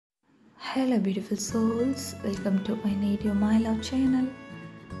Hello beautiful souls, welcome to my native my love channel.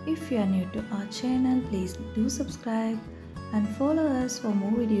 If you are new to our channel, please do subscribe and follow us for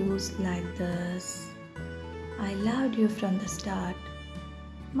more videos like this. I loved you from the start.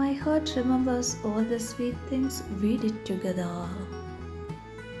 My heart remembers all the sweet things we did together.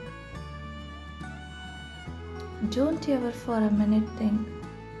 Don't ever for a minute think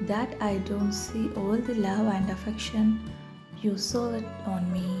that I don't see all the love and affection you saw it on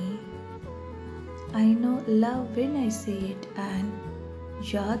me. I know love when I see it, and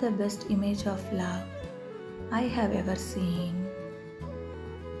you're the best image of love I have ever seen.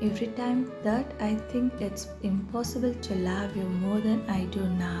 Every time that I think it's impossible to love you more than I do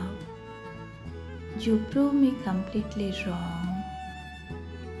now, you prove me completely wrong.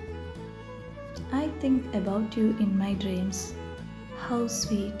 I think about you in my dreams, how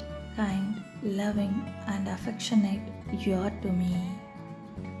sweet, kind, loving, and affectionate you are to me.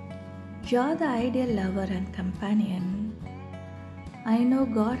 You're the ideal lover and companion. I know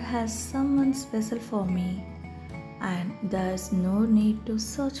God has someone special for me, and there's no need to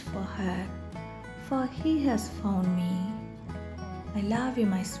search for her, for He has found me. I love you,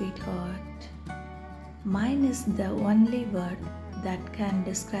 my sweetheart. Mine is the only word that can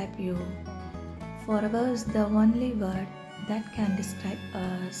describe you. Forever is the only word that can describe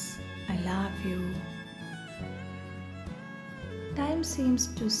us. I love you. Time seems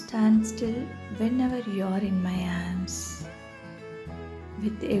to stand still whenever you're in my arms.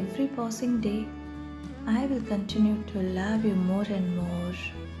 With every passing day, I will continue to love you more and more.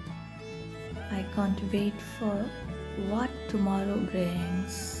 I can't wait for what tomorrow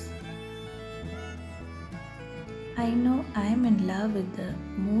brings. I know I am in love with the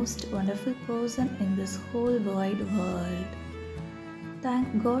most wonderful person in this whole wide world.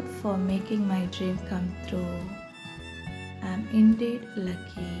 Thank God for making my dream come true. I'm indeed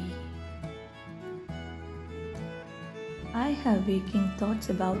lucky. I have waking thoughts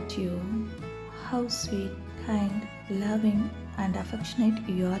about you. How sweet, kind, loving, and affectionate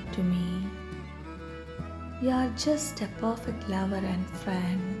you are to me. You are just a perfect lover and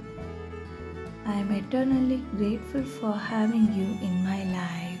friend. I am eternally grateful for having you in my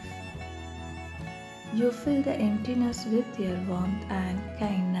life. You fill the emptiness with your warmth and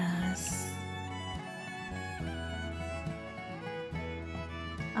kindness.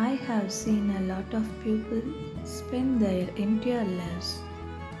 I have seen a lot of people spend their entire lives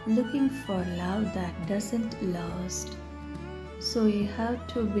looking for love that doesn't last. So you have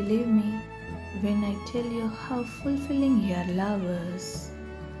to believe me when I tell you how fulfilling your love is.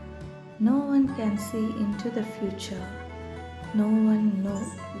 No one can see into the future. No one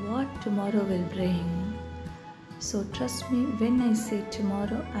knows what tomorrow will bring. So trust me when I say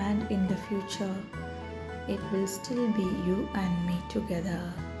tomorrow and in the future, it will still be you and me together.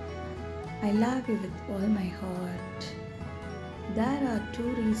 I love you with all my heart. There are two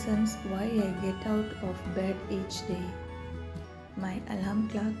reasons why I get out of bed each day. My alarm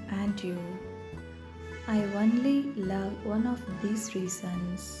clock and you. I only love one of these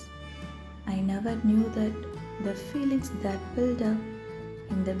reasons. I never knew that the feelings that built up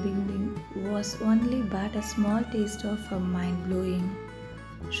in the beginning was only but a small taste of a mind-blowing,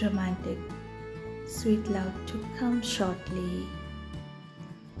 romantic, sweet love to come shortly.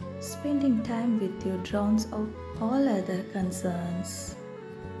 Spending time with you drowns out all other concerns.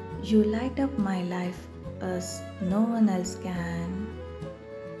 You light up my life as no one else can.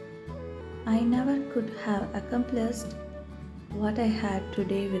 I never could have accomplished what I had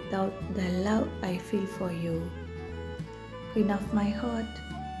today without the love I feel for you. Queen of my heart,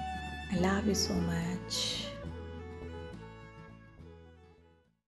 I love you so much.